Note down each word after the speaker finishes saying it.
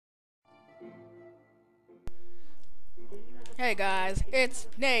Hey guys, it's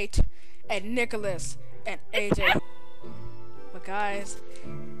Nate and Nicholas and AJ. But guys,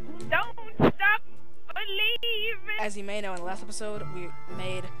 Don't stop believing. as you may know, in the last episode, we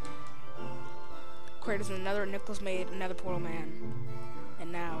made creators in another. Nicholas made another Portal Man,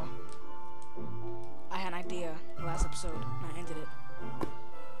 and now I had an idea in the last episode, and I ended it.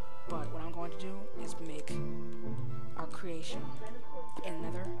 But what I'm going to do is make our creation in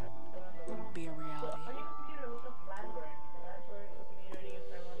Nether be a reality.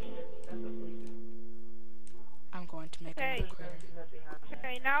 I'm going to make another creator.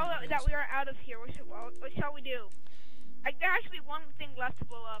 Okay, now that we are out of here, what shall we do? There has to be one thing left to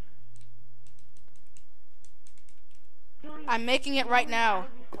blow up. I'm making it right now.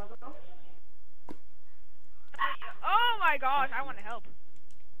 Oh my gosh, I want to help.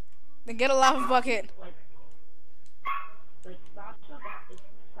 Then get a lava bucket.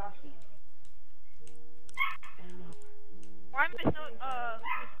 Why am I so,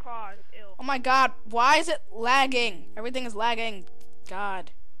 this clause? Ew. Oh my god, why is it lagging? Everything is lagging.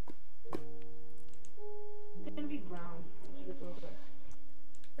 God.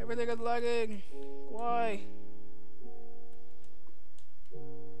 Everything is lagging. Why?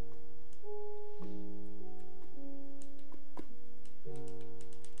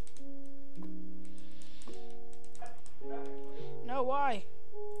 No, why?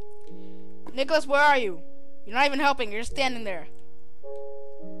 Nicholas, where are you? You're not even helping. You're just standing there.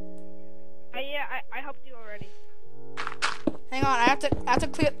 Yeah, I helped you already. Hang on, I have to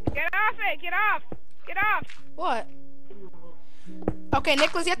clear. Get off it! Get off! Get off! What? Okay,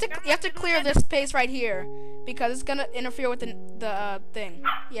 Nicholas, you have to clear this space right here because it's gonna interfere with the thing.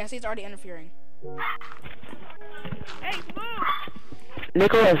 Yeah, see, it's already interfering. Hey, move!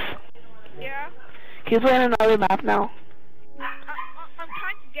 Nicholas, Yeah? can you play on another map now? I'm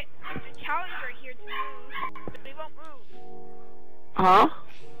trying to get the challenger here to move, but they won't move. Huh?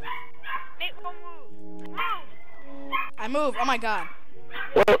 It won't move. Move! I moved. Oh my god.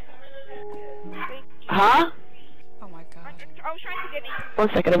 What? Thank you. Huh? Oh my god. I was trying to get in. 1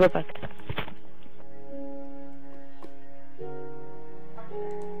 second, I'll be back.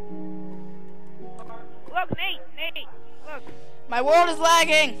 Look, Nate, look. My world is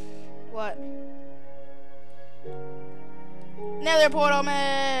lagging. What? Nether Portal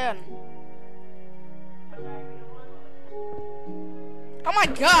Man. Oh my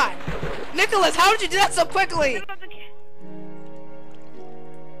god. Nicholas, how did you do that so quickly?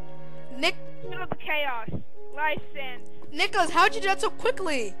 Middle of the chaos. License. Nicholas, how did you do that so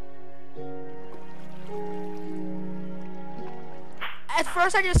quickly? At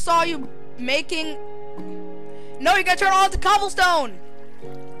first I just saw you making... No, you gotta turn on the cobblestone!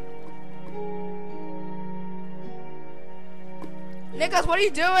 Nicholas, what are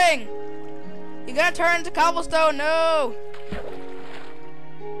you doing? You gotta turn into cobblestone, no!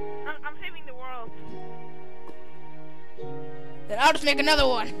 I'm saving the world. Then I'll just make another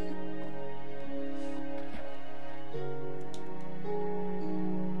one.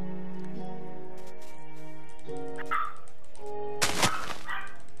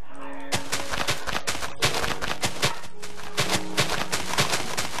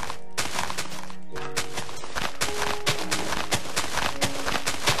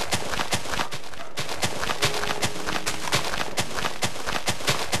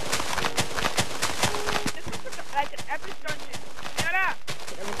 This was like an epic dungeon. Shut up!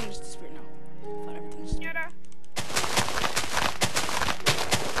 Everything just disappeared now. I thought everything just... Shut up.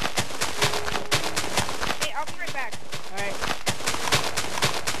 Hey, I'll be right back. Alright.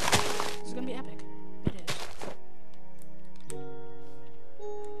 This is gonna be epic. It is.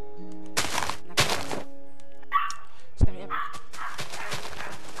 Not gonna be. It's gonna be epic.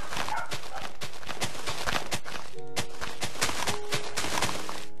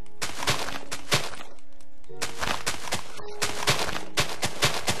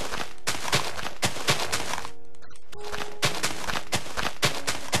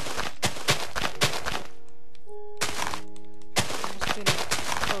 Just didn't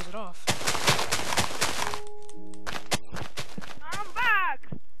close it off. I'm back!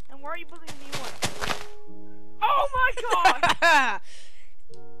 And where are you building a new one? Oh my god!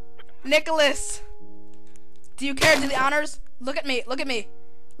 Nicholas! Do you care to do the honors? Look at me, look at me.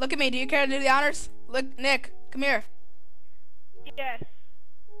 Look at me, do you care to do the honors? Look, Nick, come here. Yes.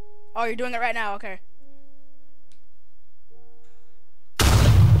 Oh, you're doing it right now, okay.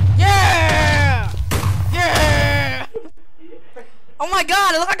 Yeah! Yeah! Oh my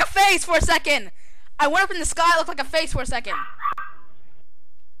god, it looked like a face for a second! I went up in the sky, it looked like a face for a second.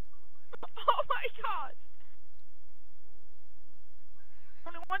 Oh my god!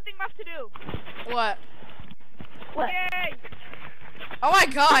 Only one thing left to do. What? What? Yay! Oh my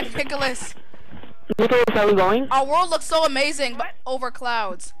god, Nicholas. Nicholas, are we going? Our world looks so amazing What? over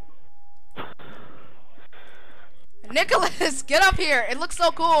clouds. Nicholas, get up here. It looks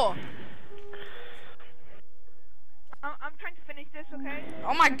so cool. I'm trying to finish this, okay?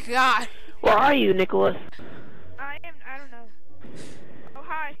 Oh my god. Where are you, Nicholas? I don't know. Oh,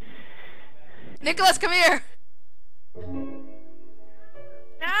 hi. Nicholas, come here. No!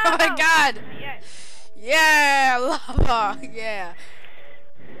 Oh my god. Yes. Yeah, lava. Yeah.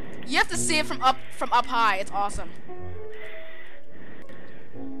 You have to see it from up high. It's awesome.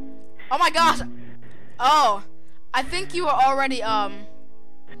 Oh my gosh. Oh, I think you are already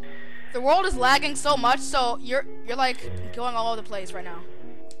the world is lagging so much, so you're like going all over the place right now.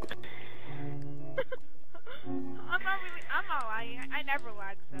 I'm not lying. I never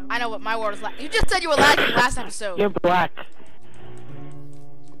lag, so. I know what my world is like. You just said you were lagging last episode. You're black.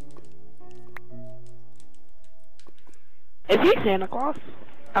 Is he Santa Claus?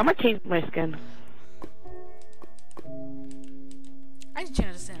 I'm gonna change my skin. I need to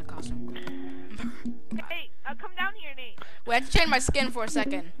change to Santa costume. Hey, come down here, Nate. Wait, I have to change my skin for a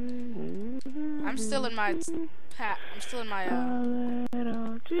second. I'm still in my hat. I'm still in my And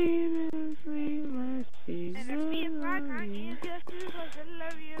it feels like I am just because I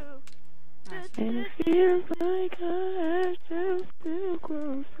love you. And it feels like I have just too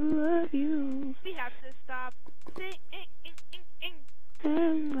close to love you. We have to stop.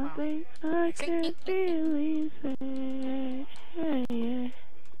 There's nothing I can really say.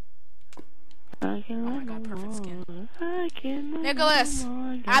 I can Oh my god, perfect skin. I can Nicholas,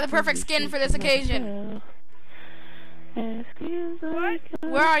 I have the perfect skin for this occasion. Where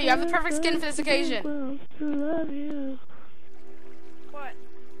are you? I have the perfect skin for this occasion. What?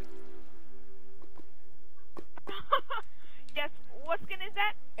 Yes, what skin is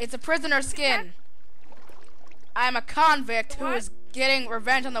that? It's a prisoner skin. I am a convict who is getting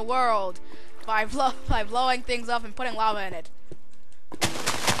revenge on the world by blowing things up and putting lava in it.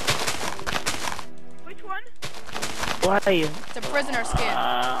 Which one? What are you? It's a prisoner skin.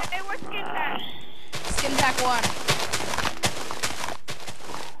 Hey, what skin is that? Skin pack 1.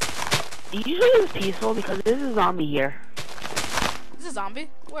 Usually it's peaceful because there's a zombie here. Is this a zombie?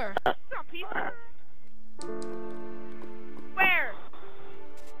 Where? It's not peaceful. Where?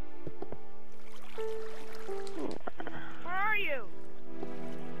 Where are you?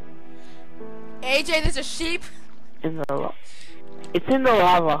 AJ, there's a sheep. In the it's in the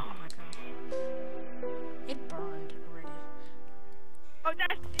lava. Oh my god. It burned already. Oh,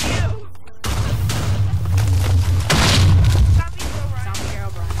 that's you. Zombie still running. Zombie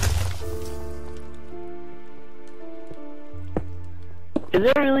Herobrine. Is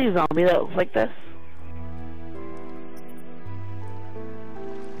there really a zombie that looks like this?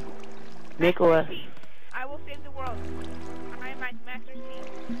 Nicholas. I will save the world. I am my master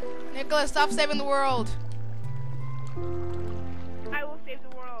chief. Nicholas, stop saving the world. I will save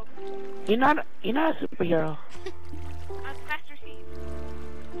the world. You're not a superhero. I'm master chief.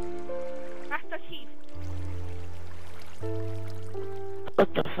 Master chief.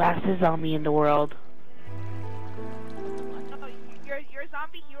 Look, the fastest zombie in the world. No, you're a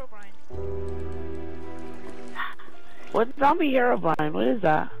zombie hero, Brian. What zombie hero, Brian? What is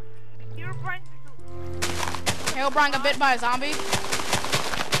that? Hero Brian. Herobrine got bit by a zombie. I'm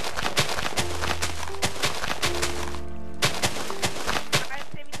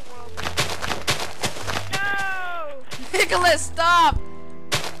saving the world. No! Nicholas, stop!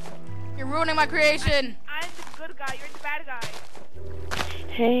 You're ruining my creation. I'm the good guy. You're the bad guy.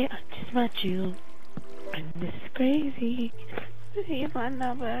 Hey, I just met you. And this is crazy. Here's my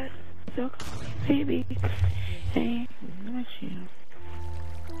number. So call me, baby. Hey, I met you.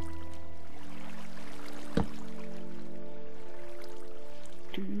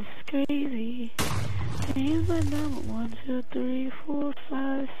 This is crazy. Here's my number. 1, 2, 3, 4,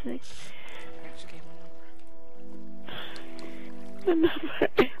 5, 6. The number.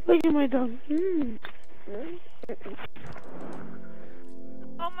 Look at my dog.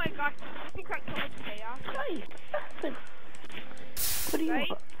 Oh my gosh, this thing got so much chaos. What do you Right?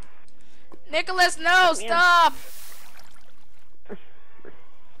 want? Nicholas, no, stop!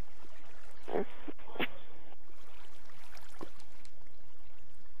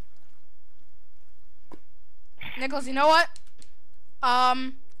 Nicholas, you know what?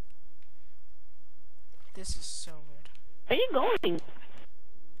 This is so weird. Where are you going?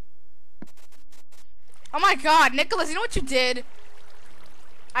 Oh my god, Nicholas, you know what you did?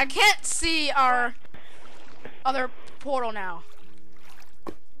 I can't see our other portal now.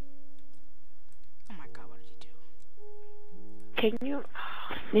 Oh my god, what did you do? Can you...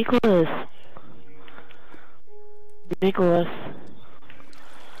 Nicholas. Nicholas.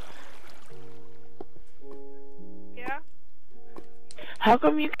 Yeah? How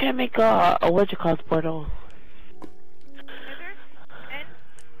come you can't make a what you call portal? Nether?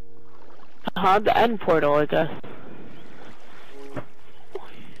 And? The end portal, I guess.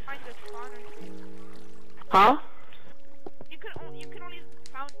 Find the spawner. Huh? You can only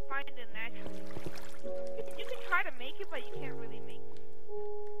find the natural. You can try to make it, but you can't really make it.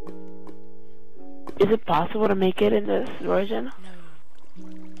 Is it possible to make it in this version?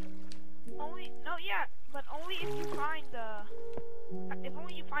 But only if you find if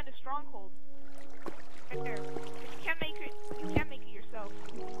only you find a stronghold. Right there. You can't make it yourself.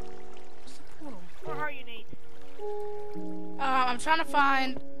 Where are you, Nate? I'm trying to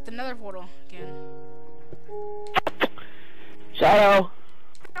find the Nether portal again. Shadow.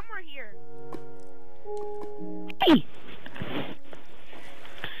 Somewhere here. Hey.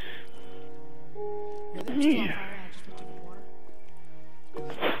 Yeah, they're still on fire. I just put them in water.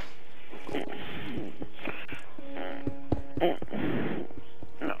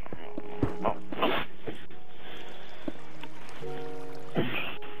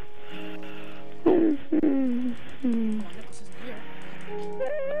 Nicholas isn't here.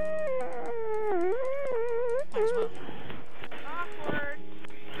 Might as well. Awkward.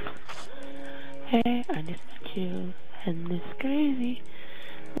 Hey, I just met you, and it's crazy.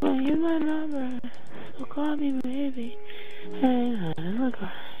 Well, you're my number, so call me baby. Hey, look,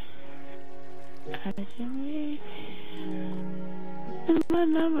 I just baby. It's my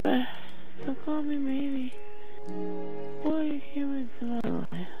number, so call me baby. Boy, you came into my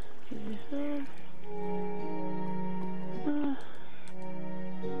life. Is it so?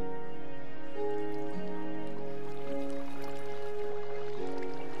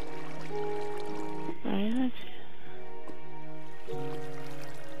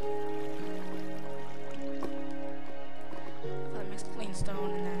 I mixed clean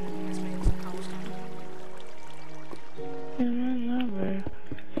stone and then I just made some cobblestone. It's my number,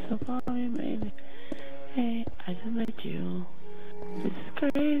 so call me baby. Hey, I just met you. It's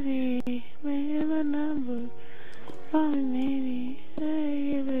crazy. Man, here's my number. Call me baby.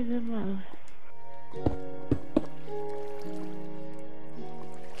 Hey, here's my mom.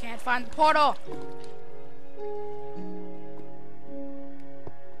 Can't find the portal.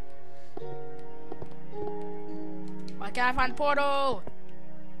 Why can't I find the portal?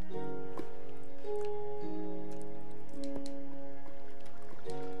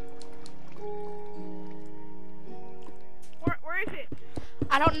 Where is it?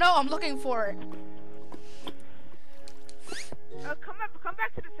 I don't know. I'm looking for it. Come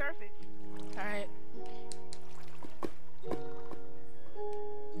back to the surface. All right.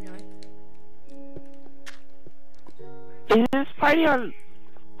 Really? Is this party on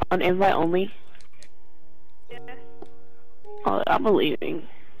invite only? Yes. Oh, I'm leaving.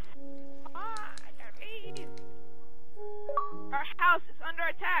 I gotta leave. Our house is under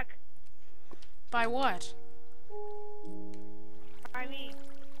attack. By what? By me.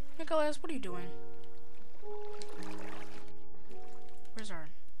 Nicholas, what are you doing? Where's our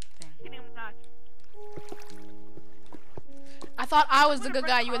thing? Kidding, I'm not. I thought I was the good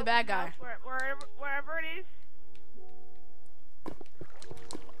guy, you were the bad guy. Wherever it is.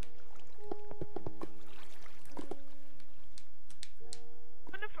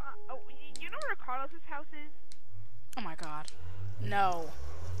 You know where Carlos's house is? Oh my god. No.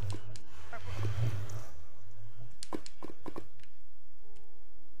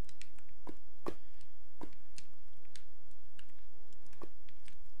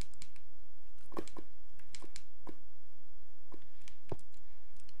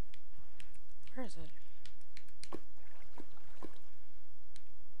 Where is it?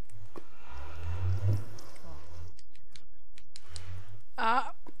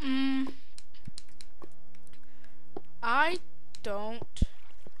 I don't.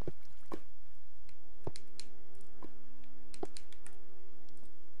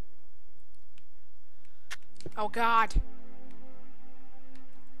 Oh god.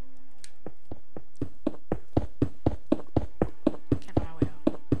 Can't find my way out.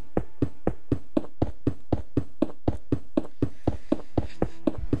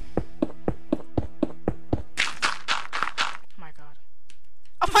 Oh my god.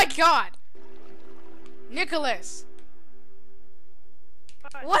 Oh my god! Nicholas!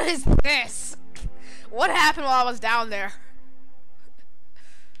 What is this? What happened while I was down there?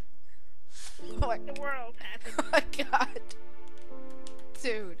 What the world happened? Oh my god.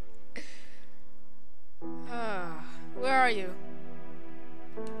 Dude. Where are you?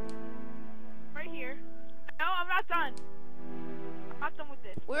 Right here. No, I'm not done. I'm not done with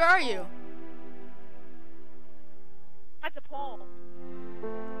this. Where are you? At the pole.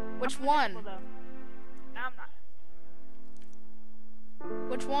 Which I'm one? invisible, though. No, I'm not.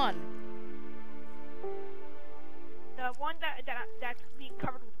 Which one? The one that's being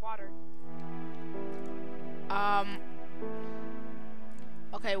covered with water.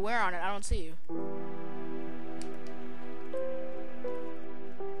 Okay, where on it? I don't see you.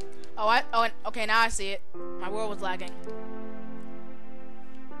 Okay, now I see it. My world was lagging.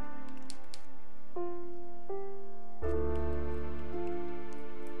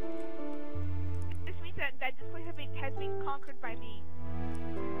 This means that this place has been conquered by me.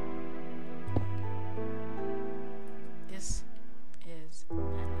 This is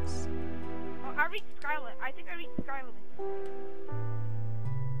madness. Oh, I reached sky limit. I think I reached sky limit.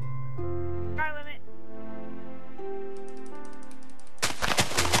 Sky limit.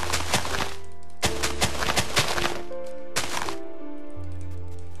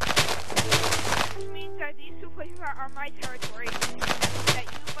 Which means that these two places are my territory. That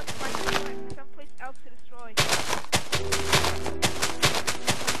you must find someplace else to destroy.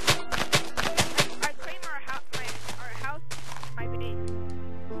 I claim our house, my base.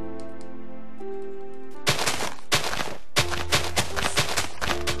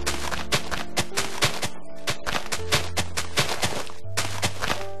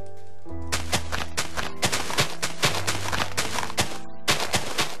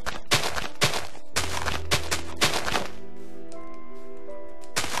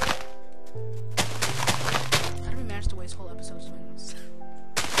 How did we manage to waste whole episodes doing this?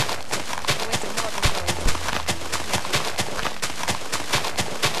 We wasted whole episodes.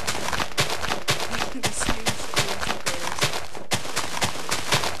 These huge TNT craters.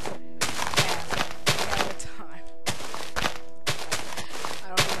 Man, we have the time. I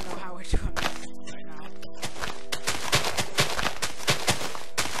don't even know how we're doing this right now.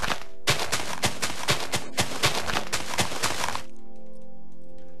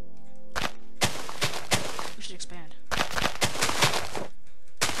 We should expand.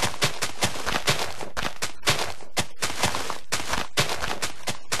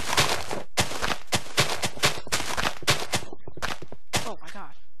 Oh my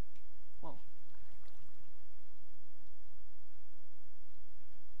god. Whoa.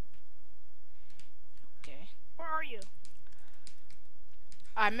 Okay. Where are you?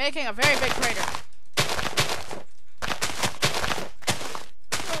 I'm making a very big crater.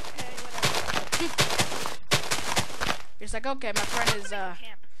 Okay, whatever. You're just like, okay, my friend is Camp.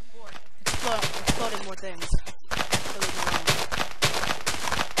 I'm bored. exploding more things. So leave me alone.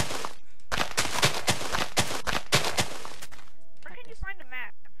 Where can you find a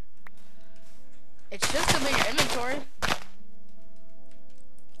map? It's just in your inventory.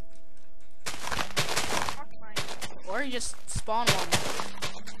 I'll find it. Or you just spawn one.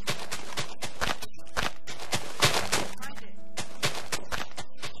 Find it.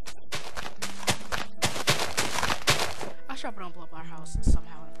 I should probably don't blow up our house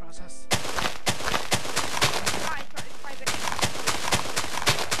somehow in the process. Ah, it's my base.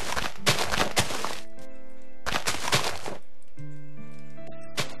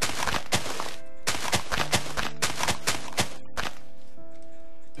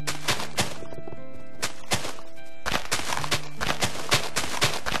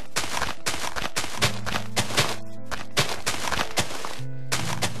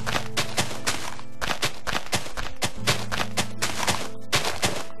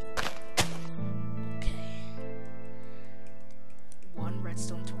 Okay. One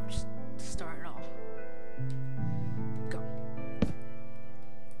redstone torch to start it all. Go.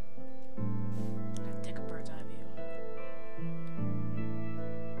 Gotta take a bird's eye view.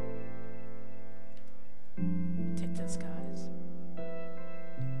 Take to the skies.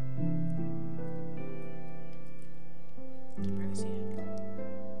 Can barely see it.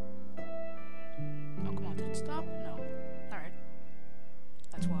 Oh, come on, did it stop? No. Alright.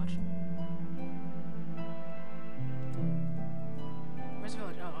 Let's watch. Where's the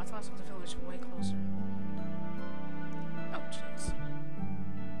village? Oh, I thought I saw the village way closer. Oh, jeez.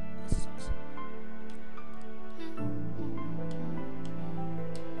 This is awesome.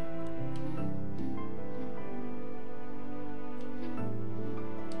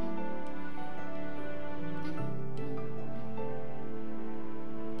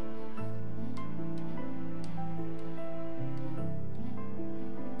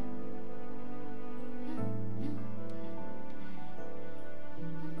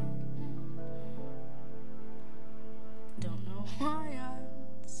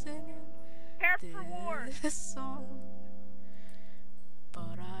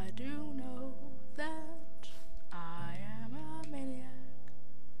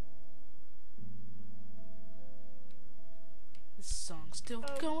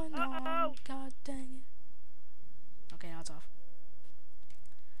 it's off.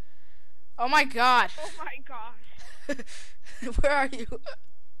 Oh my god! Oh my gosh. Where are you?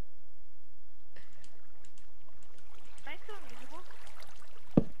 Am I still invisible?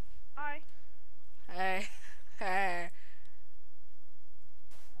 Hi. Hey. Hey.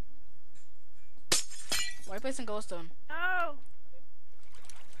 Why are you placing glowstone? No.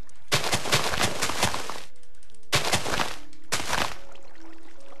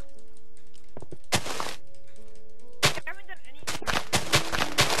 I haven't done anything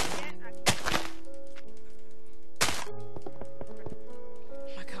yet. Oh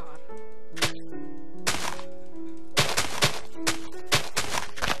my god.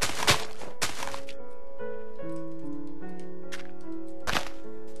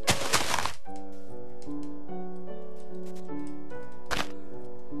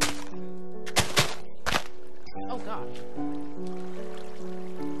 Oh god.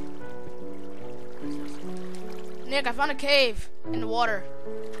 Nick, I found a cave in the water.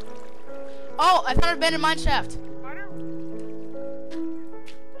 Oh, I found an abandoned mine shaft. Water?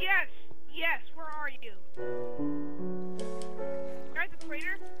 Yes. Yes. Where are you? Guys, a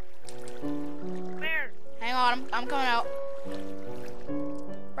crater? Where? Hang on, I'm coming out.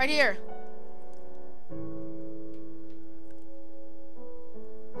 Right here.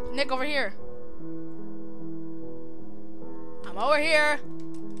 Nick, over here. I'm over here.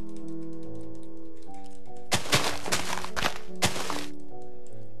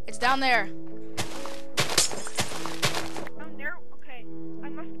 It's down there. Down there? Okay. I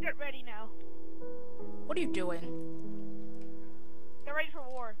must get ready now. What are you doing? Get ready for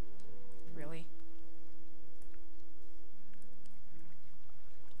war. Really?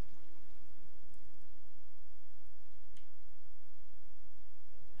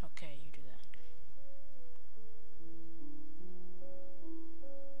 Okay, you do that.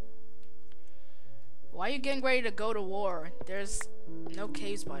 Why are you getting ready to go to war? There's no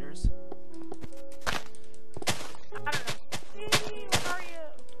cave spiders. I don't know. Hey, where are you?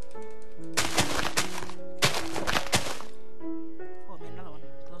 Oh, I made another one.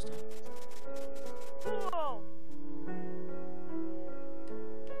 Close to it. Cool.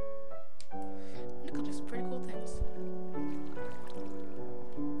 Nick will do some pretty cool things.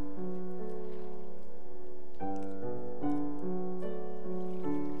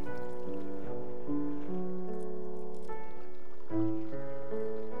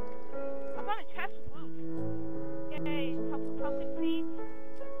 I found a chest with loot. Yay, pumpkin seeds.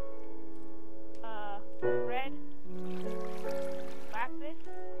 Red. Lapis.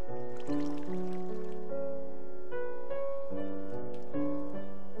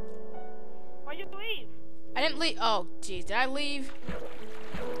 Why'd you leave? I didn't leave. Oh, geez. Did I leave?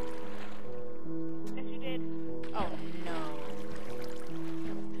 Yes, you did. Oh, no.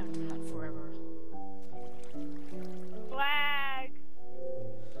 Haven't done that forever. Flag.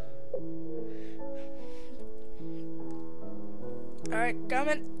 Alright,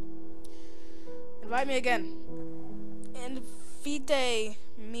 coming. Invite me again. Invite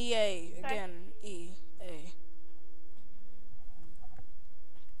me again. E-A.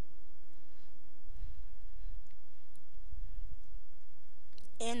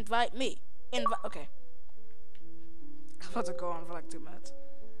 Invite me. Okay. I'm about to go on for like 2 minutes.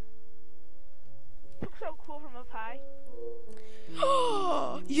 Looks so cool from up high.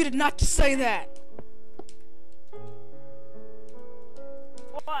 You did not just say that.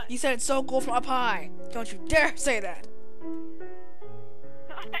 What? You said it's so cool from up high. Don't you dare say that.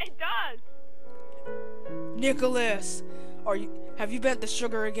 It does. Nicholas, have you bent the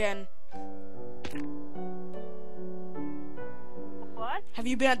sugar again? What? Have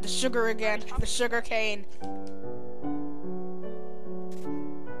you bent the sugar again? The sugar cane.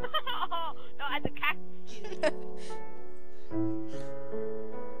 No, at the cactus.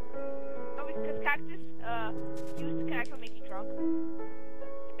 No, because cactus, used to connect when making drunk.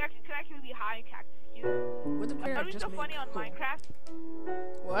 It can actually be high in cactus juice. Would the player That was just so make funny on cool? Minecraft,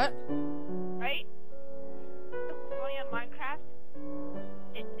 What? right? So funny on Minecraft.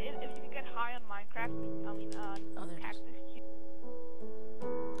 If you get high on Minecraft, I mean Oh, there it is. cactus juice.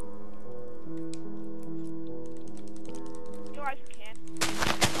 Yo, I can.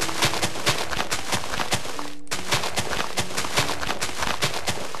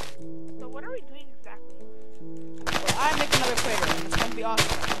 So what are we doing exactly? Well, I make another crater, and it's going to be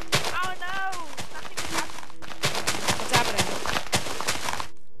awesome. Oh no! Nothing is happening. What's happening?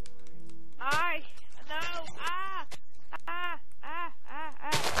 I no! Ah! Ah! Ah! Ah!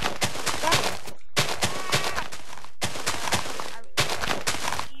 Ah! What's happening? I'm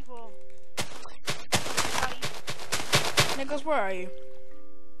evil. Nicholas, where are you?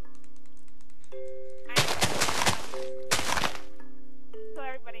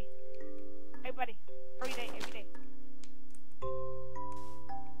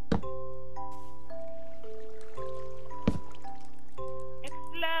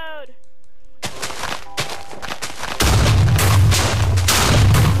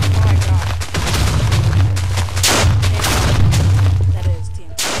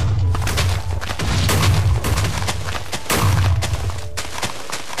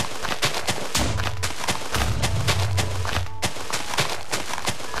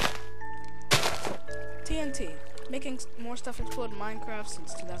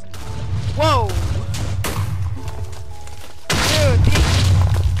 since 2009. Whoa! Dude,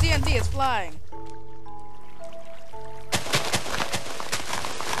 TNT is flying.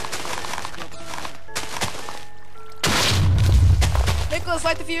 Nicholas,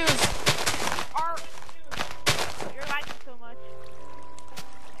 light the fuse. You're liking so much.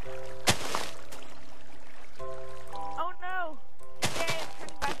 Oh no! Yay, I'm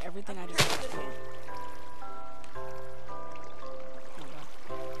turning back. Dude, everything I just did.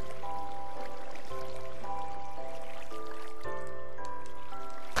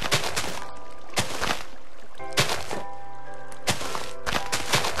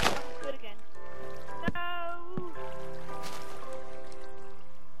 Good again. No!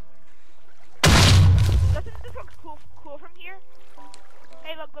 Doesn't this look cool from here?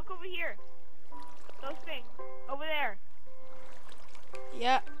 Hey, look over here. Those things over there.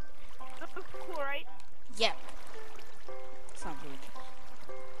 Yeah. Looks cool, right? Yeah. It's not weird.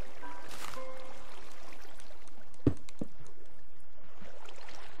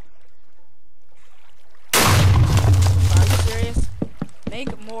 Are you serious?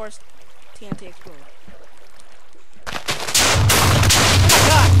 Make more TNT explode. Oh my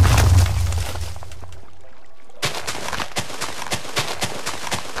god!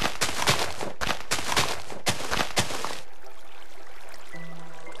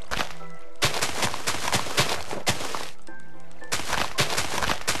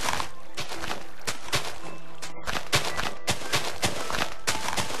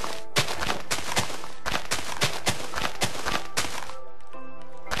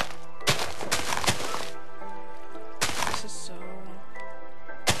 This is so...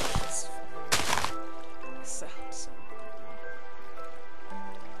 sounds so...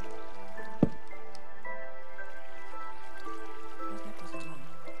 What's Nicholas doing?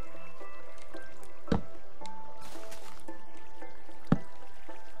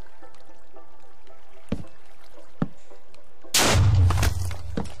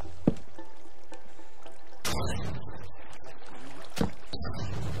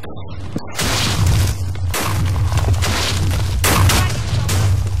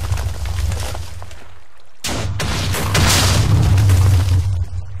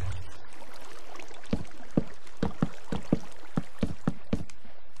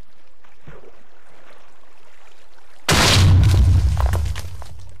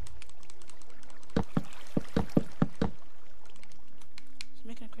 He's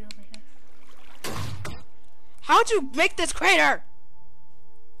making a crater over here. How'd you make this crater?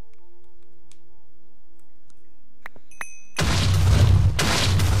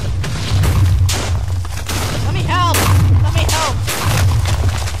 Let me help! Let me help!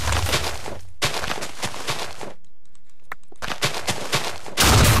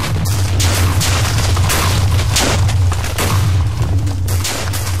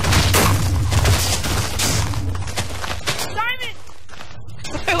 Diamond!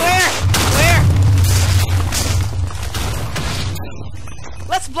 Where? Where?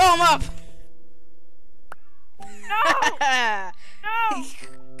 Let's blow him up! No! No!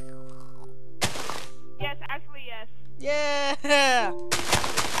 Yes, actually, yes. Yeah!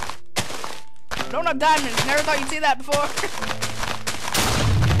 Don't have diamonds. Never thought you'd see that before.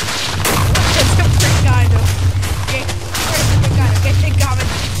 It's a different kind of game. Different kind of game comment.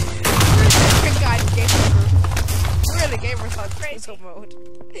 Different kind of game group. We're in the gamers on crazy mode,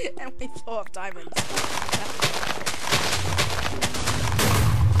 and we blow up diamonds.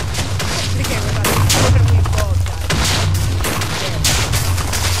 The gamers on when we blow up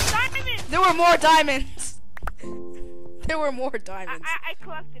diamonds. Diamond! There were more diamonds. There were more diamonds. I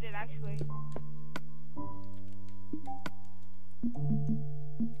collected it, actually. Oh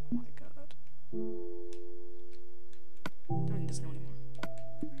my god. Doing this no anymore.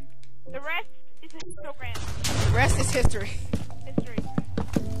 The rest is a histogram. The rest is history. History.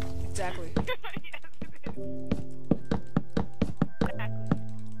 Exactly. Yes, it is. Exactly.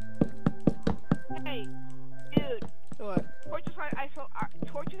 Hey, dude. What?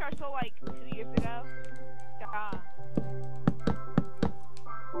 Torches are so like 2 years ago. Duh.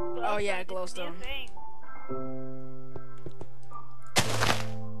 Oh yeah, glowstone.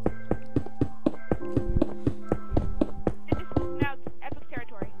 This is now epic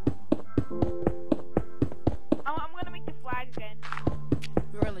territory. I'm gonna make the flag again.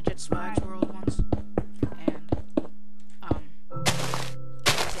 We were in legit Swags World once, and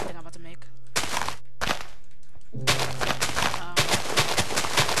same thing I'm about to make. I'm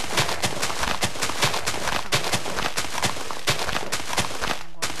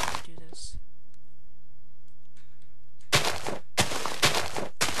going to do this.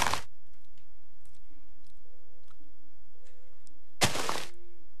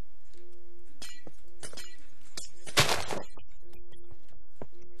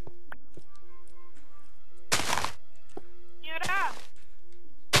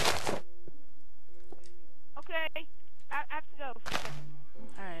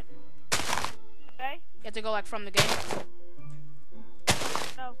 have to go like from the game?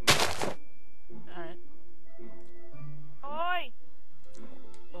 No. Alright. Oi!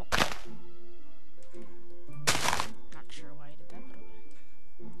 Okay. Not sure why he did that, but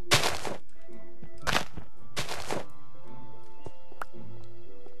okay.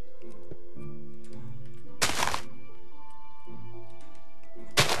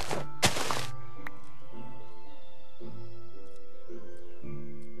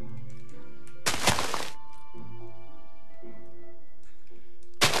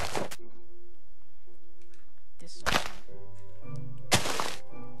 This is awesome.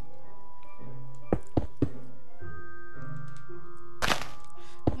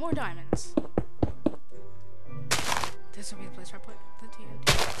 More diamonds. This will be the place where I put the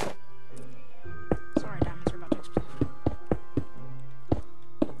TNT. Sorry, diamonds are about to explode.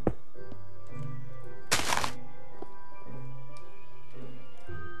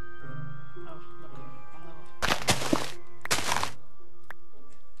 Oh, look, wrong level.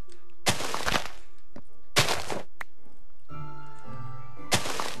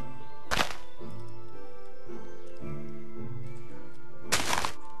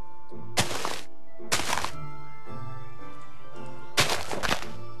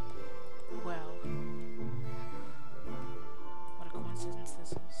 Well, what a coincidence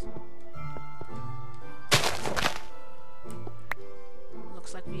this is.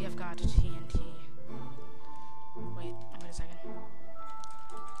 Looks like we have got TNT. Wait a second.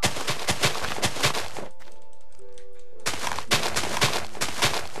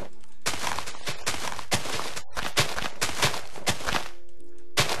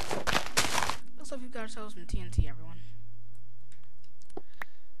 Looks like we've got ourselves some TNT, everyone.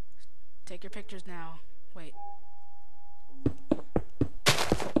 Take your pictures now. Wait.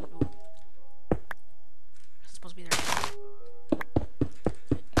 Ooh. It's supposed to be there.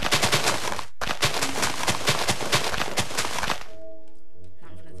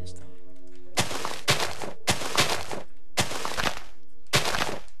 Not in front of this though.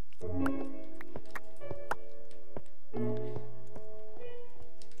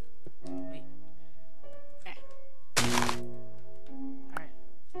 Wait. Alright.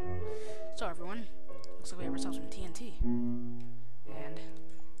 So everyone, looks like we have ourselves some TNT. And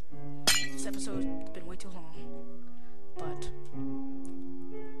this episode's been way too long. But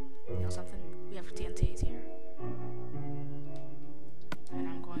you know something? We have TNTs here. And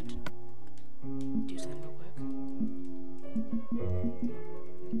I'm going to do something real quick.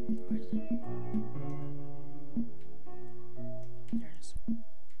 Where is it? There it is.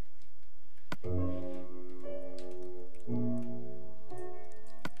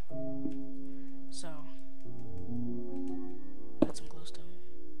 So, got some glowstone.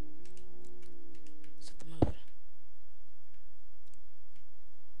 Set the mood.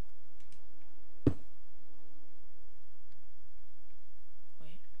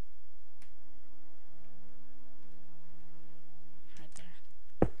 Wait. Right there.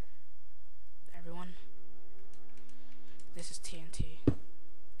 Everyone, this is TNT.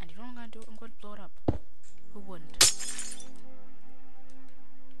 And you know what I'm gonna do? I'm going to blow it up. Who wouldn't?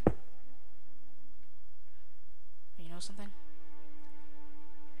 You know something?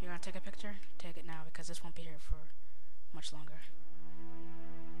 If you're gonna take a picture, take it now because this won't be here for much longer.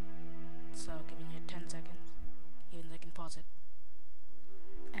 So give me your 10 seconds, even though you can pause it,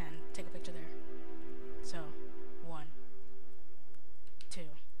 and take a picture there. So, 1, 2,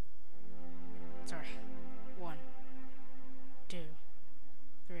 sorry, 1, 2,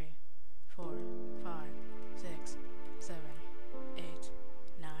 3, 4, 5, 6, 7, 8,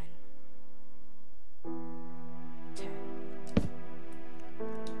 9, 10.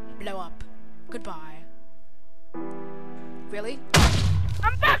 Blow up. Goodbye. Really?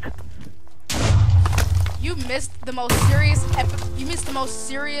 I'm back! You missed the most serious you missed the most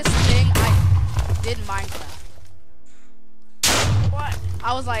serious thing I did in Minecraft. What?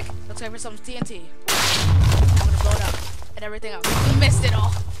 I was like, let's wait for some TNT. I'm gonna blow it up and everything else. You missed it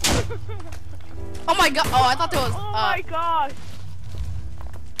all. Oh my god. Oh, I thought there was Oh my gosh.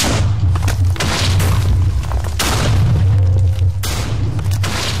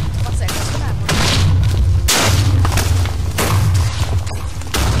 One second, what's gonna happen?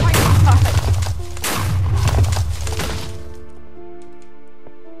 Oh my god.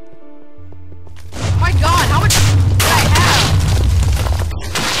 Oh my god, how much did I have?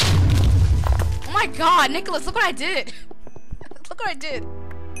 Oh my god, Nicholas, look what I did. Look what I did.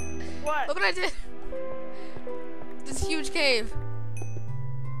 What? Look what I did. This huge cave.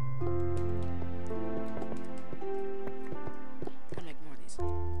 Gotta make more of these.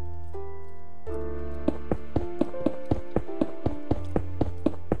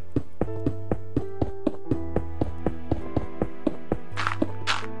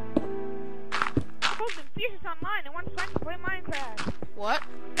 online and wants friends to play Minecraft. What?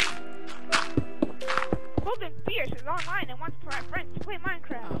 Golden Fierce is online and wants friends to play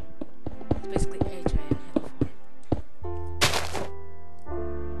Minecraft. Oh. Basically AJ and Halo 4.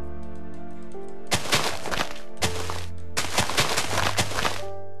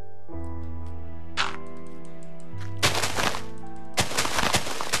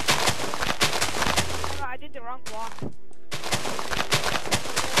 Oh, I did the wrong block.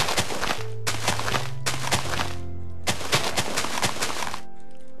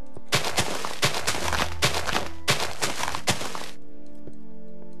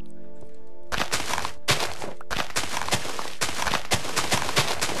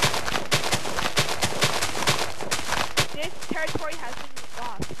 This territory has been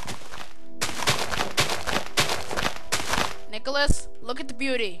lost. Nicholas, look at the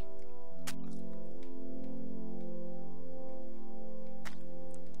beauty.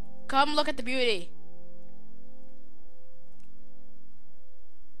 Come look at the beauty.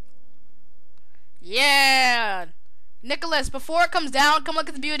 Yeah! Nicholas, before it comes down, come look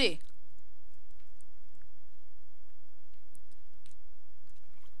at the beauty.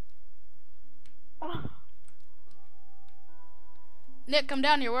 Oh, Nick, come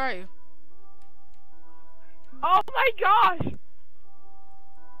down here. Where are you? oh my gosh!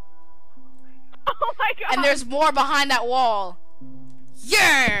 Oh my gosh! And there's more behind that wall.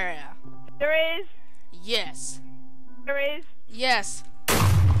 Yeah! There is. Yes. There is. Yes.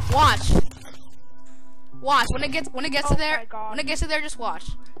 Watch. Watch. When it gets Oh to there, my God. when it gets to there, just watch.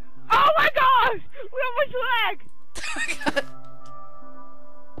 Oh my gosh! We almost lag!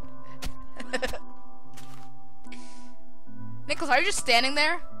 Nicholas, are you just standing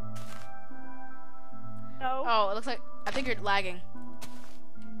there? No, Oh, it looks like I think you're lagging.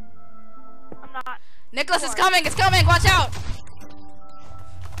 I'm not. Nicholas, it's Sure. coming! It's coming! Watch out!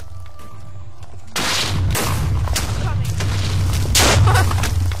 Coming.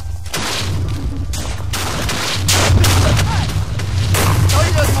 Told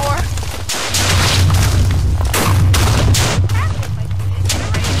you there was more. Happened like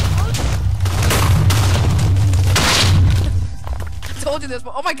this. Told you this,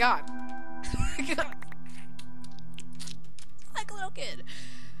 but oh my god. Like a little kid.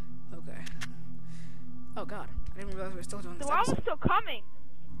 Okay. Oh god. I didn't realize we were still doing The this lava's episode. still coming.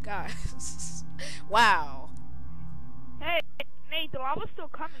 Guys. Wow. Hey, Nate, the lava's still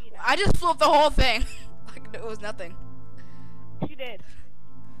coming. You know. I just flew up the whole thing. Like it was nothing. She did.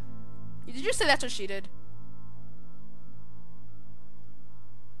 Did you say that's what she did?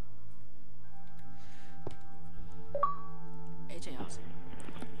 AJ awesome.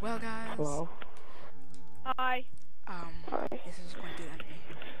 Well guys. Hello? Hi. Hi. This is going to be the end of me.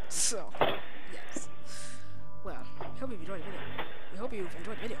 So, yes. Well, we hope you've enjoyed the video. We hope you've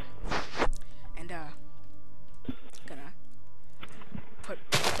enjoyed the video. And, gonna put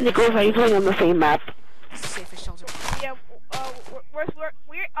Nicholas, are you playing on the same map? safest shelter. Yeah,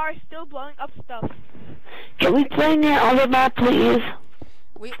 we are still blowing up stuff. Can we play on your other map, please?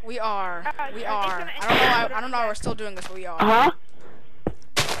 We are. We it's are. gonna- I don't know why we're still doing this, but we are. Huh?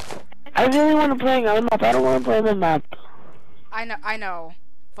 I really want to play on other map. I don't want to play on the map. I know.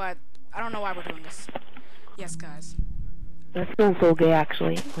 But I don't know why we're doing this. Yes, guys. That sounds so gay,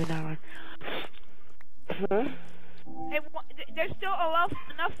 actually. Wait, not huh? Hey, there's still enough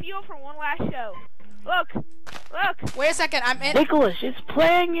fuel for one last show. Look. Wait a second, I'm in. Nicholas, let's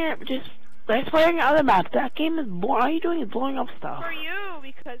play on your other map. That game is boring. All you're doing is blowing up stuff. For you,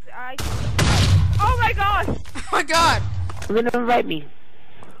 because I... Oh my gosh! Oh my god! You're gonna invite me.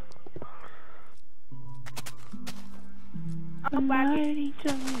 I'm glad you... Mighty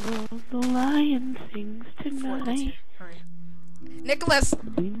jungle, the lion sings tonight. Hurry. Nicholas,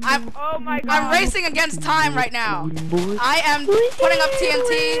 I'm Oh my god. I'm racing against time right now. I am putting up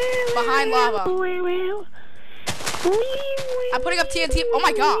TNT behind lava. I'm putting up TNT. Oh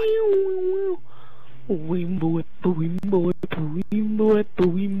my god.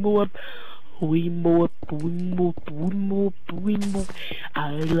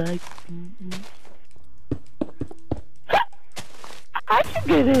 I like. I can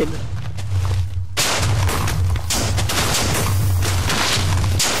get in.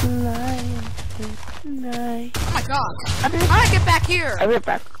 Lion tonight. Oh my god. How did I get back here? I'll get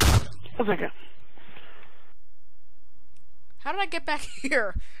back. 1 second. How did I get back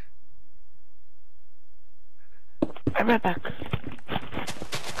here? I'll be right back.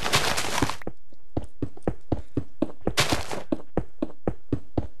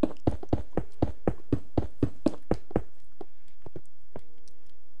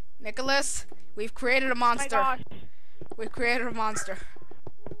 Nicholas, we've created a Oh my monster. gosh. We've created a monster.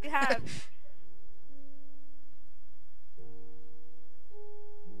 We have.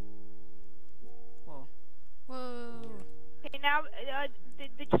 did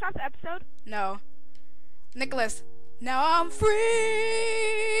you start the episode? No. Nicholas, now I'm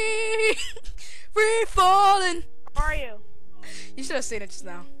free! Free falling! How are you? You should have seen it just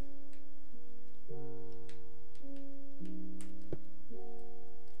now.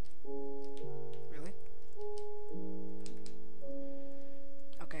 Really?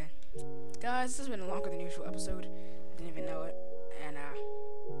 Okay. Guys, this has been a longer than usual episode. I didn't even know it. And,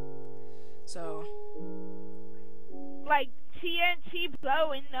 so... Like TNT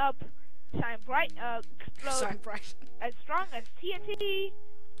blowing up, shine bright, explode Shine bright. as strong as TNT.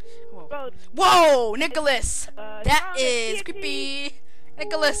 Whoa. Explode, Whoa, Nicholas! That strong as is TNT. creepy!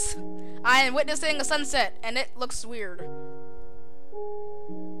 Nicholas! I am witnessing a sunset, and it looks weird.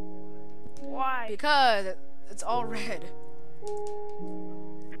 Why? Because it's all red.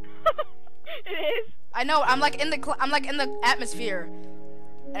 It is. I know, I'm like in the atmosphere,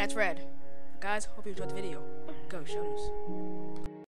 and it's red. Guys, hope you enjoyed the video. Go, show news.